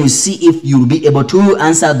 and then you see if you'll be able to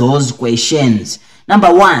answer those questions.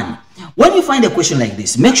 Number 1, when you find a question like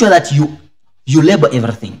this, make sure that you label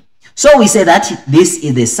everything. So we say that this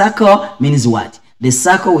is the circle, means what? The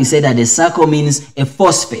circle, we say that the circle means a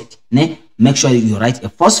phosphate. Ne? Make sure you write a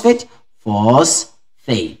phosphate,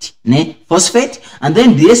 ne? Phosphate. And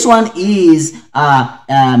then this one is, now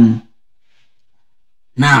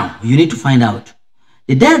you need to find out.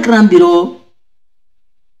 The diagram below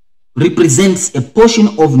represents a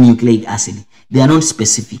portion of nucleic acid. They are not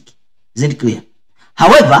specific. Isn't it clear?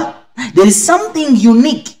 However, there is something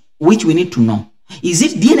unique which we need to know. Is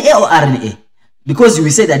it DNA or RNA? Because we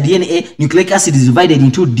say that DNA, nucleic acid, is divided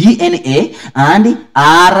into DNA and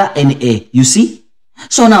RNA. You see?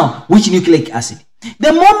 So now, which nucleic acid?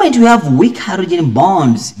 The moment you have weak hydrogen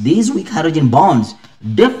bonds, these weak hydrogen bonds,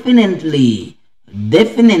 definitely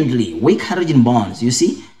weak hydrogen bonds. You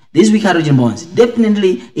see? These weak hydrogen bonds,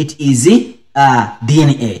 definitely it is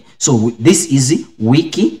DNA. So this is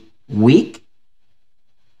weak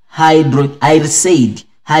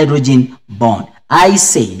hydrogen bond. I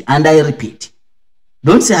said, and I repeat,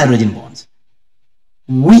 don't say hydrogen bonds.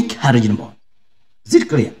 Weak hydrogen bond. Is it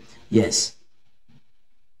clear? Yes.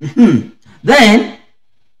 Then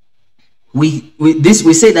we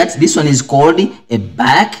say that this one is called a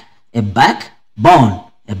backbone.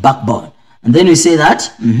 And then we say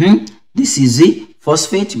that this is a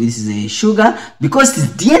phosphate, this is a sugar. Because it's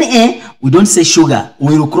DNA, we don't say sugar.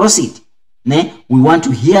 We will cross it. Ne? We want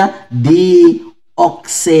to hear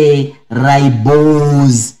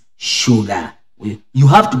deoxyribose sugar. You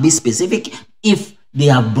have to be specific if they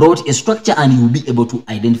have brought a structure, and you will be able to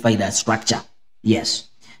identify that structure. Yes.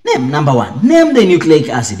 Name number 1. Name the nucleic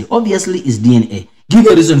acid. Obviously, is DNA. Give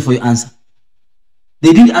a reason for your answer.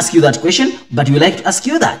 They didn't ask you that question, but we like to ask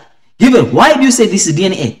you that. Give it. Why do you say this is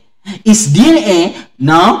DNA? It's DNA.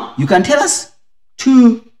 Now, you can tell us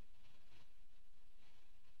 2.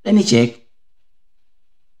 Let me check.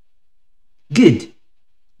 Good.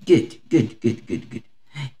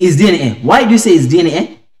 Is DNA. Why do you say it's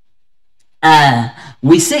DNA?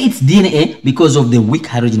 We say it's DNA because of the weak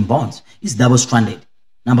hydrogen bonds. It's double-stranded.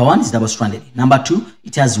 Number 1 is double-stranded. Number 2,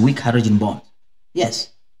 it has weak hydrogen bonds. Yes.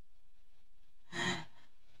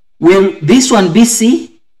 Will this one be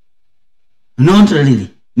C? Not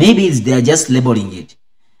really. Maybe they are just labeling it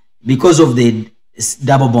because of the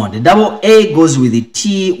double bond. The double A goes with the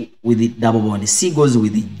T with the double bond. The C goes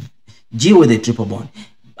with the G with the triple bond.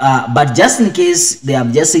 But just in case they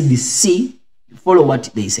have just said the C, follow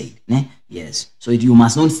what they said. Ne? Yes. So you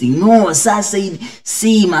must not say, no, sir said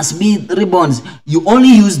C must be 3 bonds. You only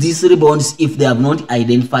use these 3 bonds if they have not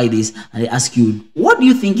identified this, and they ask you, what do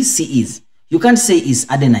you think C is? You can't say it's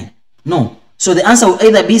adenine. No. So the answer will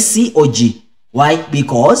either be C or G. Why?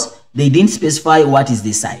 Because they didn't specify what is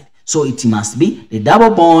the side. So it must be the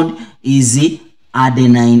double bond is the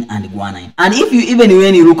adenine and guanine. And if you even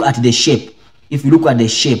when you look at the shape, if you look at the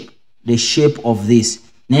shape of this,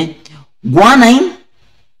 ne? Guanine,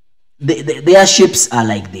 their shapes are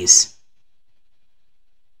like this.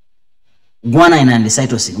 Guanine and the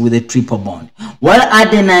cytosine with a triple bond. While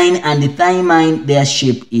adenine and the thymine, their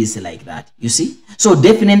shape is like that. You see? So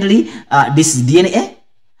definitely this is DNA.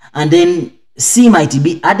 And then C might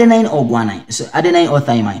be adenine or guanine, so adenine or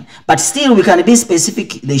thymine. But still, we can be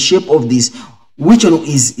specific the shape of this, which one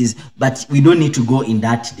is. But we don't need to go in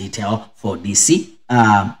that detail for this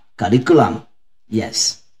curriculum.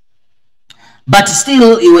 Yes. But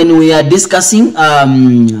still, when we are discussing,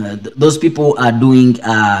 those people are doing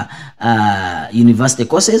university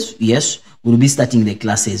courses. Yes, we'll be starting the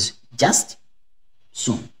classes just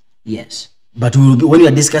soon. Yes, but we will be, when we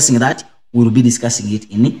are discussing that, we will be discussing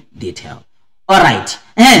it in detail. All right,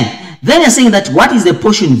 and then you're saying that what is the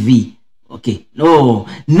portion V? Okay, no,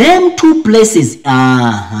 name two places.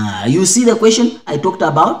 You see the question I talked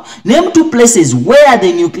about? Name two places where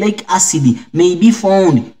the nucleic acid may be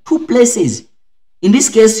found. Two places. In this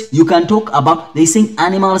case, you can talk about, they saying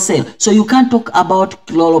animal cell. So you can't talk about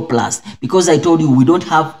chloroplast because I told you we don't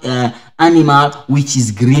have animal which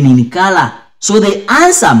is green in color. So the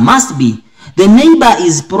answer must be the neighbor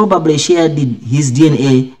is probably shared his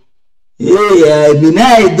DNA. Hey, I mean,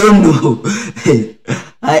 I don't know.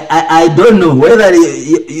 I don't know whether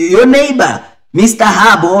your neighbor, Mr.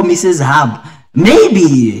 Hub or Mrs. Hub,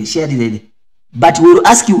 maybe shared it. But we'll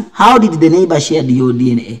ask you, how did the neighbor share your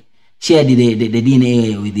DNA? Share the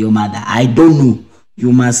DNA with your mother? I don't know.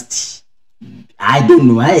 You must. I don't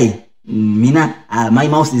know. Hey, Mina, my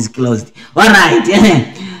mouth is closed. All right.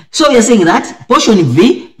 So you're saying that portion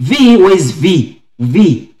V. V, where is V?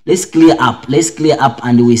 V. Let's clear up. Let's clear up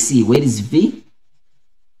and we see where is V.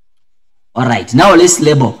 All right. Now let's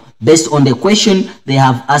label based on the question they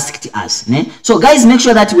have asked us. Ne? So guys, make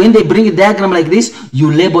sure that when they bring a diagram like this,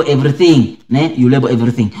 you label everything. Ne? You label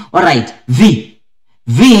everything. All right. V.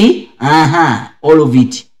 V, all of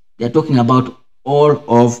it. They're talking about all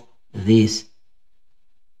of this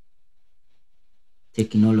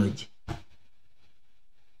technology.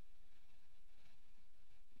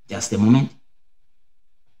 Just a moment.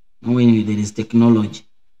 When there is technology.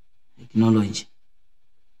 Technology.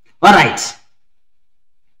 All right.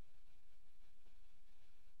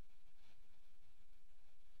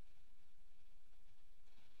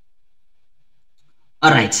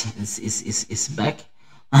 All right. It's back.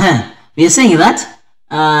 We are saying that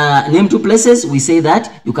name two places. We say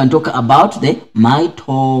that you can talk about the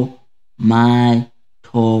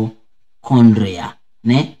mitochondria,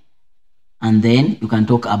 ne? And then you can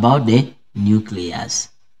talk about the nucleus.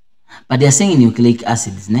 But they are saying nucleic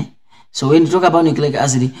acids, ne? So when you talk about nucleic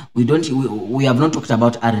acid, we have not talked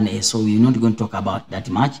about RNA, so we're not going to talk about that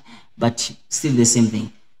much, but still the same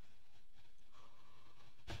thing.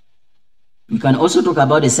 We can also talk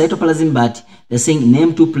about the cytoplasm, but they're saying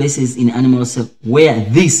name two places in animal cell where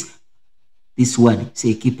this word, say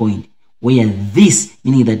a key point, where this,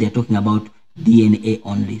 meaning that they're talking about DNA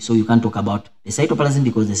only. So you can't talk about the cytoplasm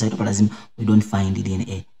because the cytoplasm, we don't find the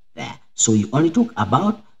DNA there. So you only talk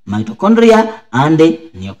about mitochondria and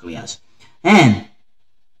the nucleus. And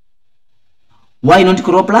why not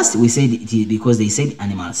chloroplast? We said it because they said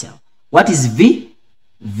animal cell. What is V?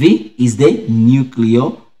 V is the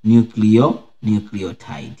nucleotide.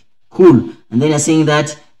 Cool. And then you're saying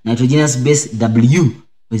that nitrogenous base W.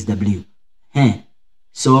 Where's W?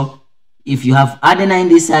 So if you have adenine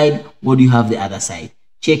this side, what do you have the other side?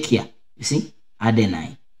 Check here. You see,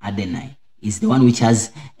 adenine is the one which has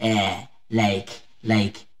let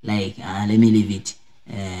me leave it.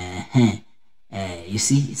 You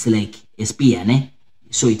see, it's like a spear, ne?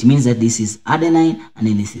 So it means that this is adenine and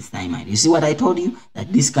then this is thymine. You see what I told you?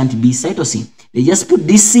 That this can't be cytosine. They just put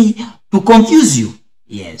this C to confuse you.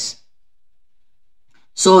 Yes.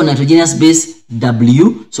 So nitrogenous base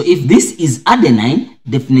W. So if this is adenine,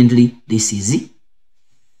 definitely this is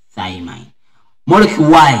thymine.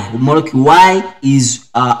 Molecule Y. Molecule Y is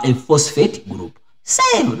a phosphate group.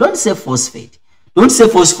 Same. Don't say phosphate. Don't say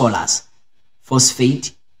phosphorus.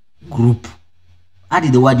 Phosphate group.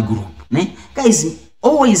 Add the word group. Ne? Guys,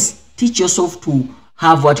 always teach yourself to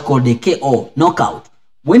have what called the KO, knockout.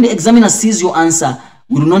 When the examiner sees your answer,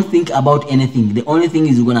 we do not think about anything. The only thing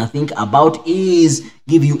you're gonna think about is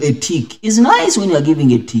give you a tick. It's nice when you're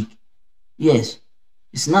giving a tick. Yes,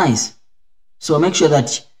 it's nice. So make sure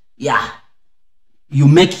that, yeah, you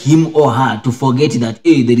make him or her to forget that,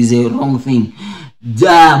 hey, there is a wrong thing.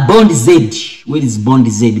 The bond Z. Where is bond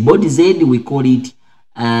Z? Bond Z, we call it,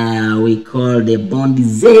 we call the bond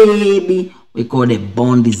Z. We call the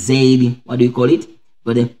bond Z. What do you call it?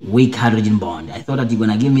 For the weak hydrogen bond. I thought that you're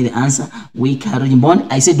gonna give me the answer. Weak hydrogen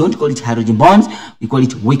bond. I said don't call it hydrogen bonds. We call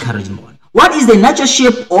it weak hydrogen bond. What is the natural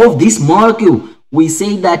shape of this molecule? We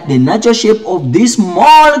say that the natural shape of this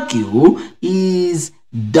molecule is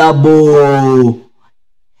double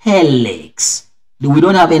helix. We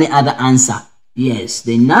don't have any other answer. Yes,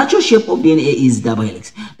 the natural shape of DNA is double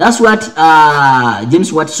helix. That's what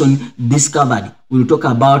James Watson discovered. We'll talk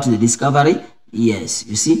about the discovery. Yes,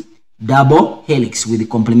 you see, double helix with the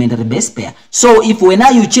complementary base pair. So if when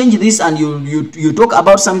now you change this and you talk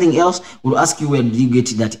about something else, we'll ask you where did you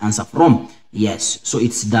get that answer from. Yes, so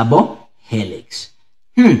it's double helix.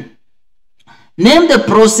 Name the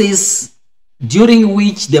process during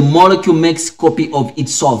which the molecule makes copy of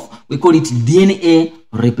itself. We call it DNA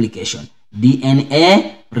replication.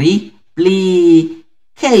 DNA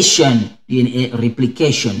replication. DNA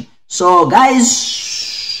replication. So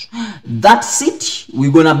guys, that's it.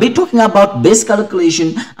 We're gonna be talking about base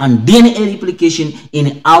calculation and DNA replication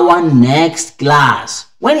in our next class.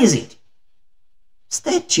 When is it?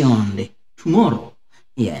 Stay tuned. Tomorrow.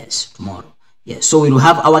 Yes, tomorrow. Yes, so we will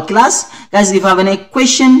have our class. Guys, if you have any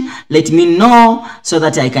question, let me know so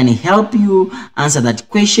that I can help you answer that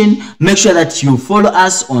question. Make sure that you follow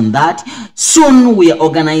us on that. Soon we are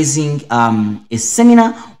organizing a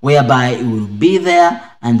seminar whereby it will be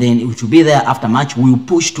there, and then it will be there after March. We will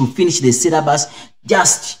push to finish the syllabus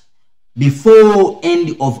just before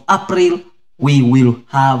end of April. We will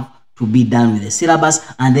have to be done with the syllabus,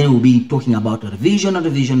 and then we'll be talking about revision.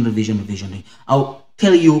 I'll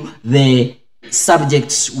tell you the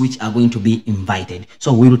subjects which are going to be invited.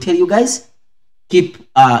 So we will tell you guys, keep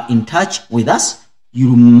in touch with us. You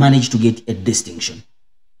will manage to get a distinction.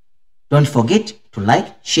 Don't forget to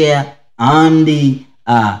like, share, and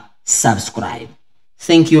subscribe.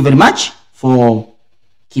 Thank you very much for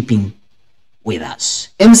keeping with us.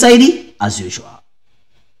 M.Saidi, as usual.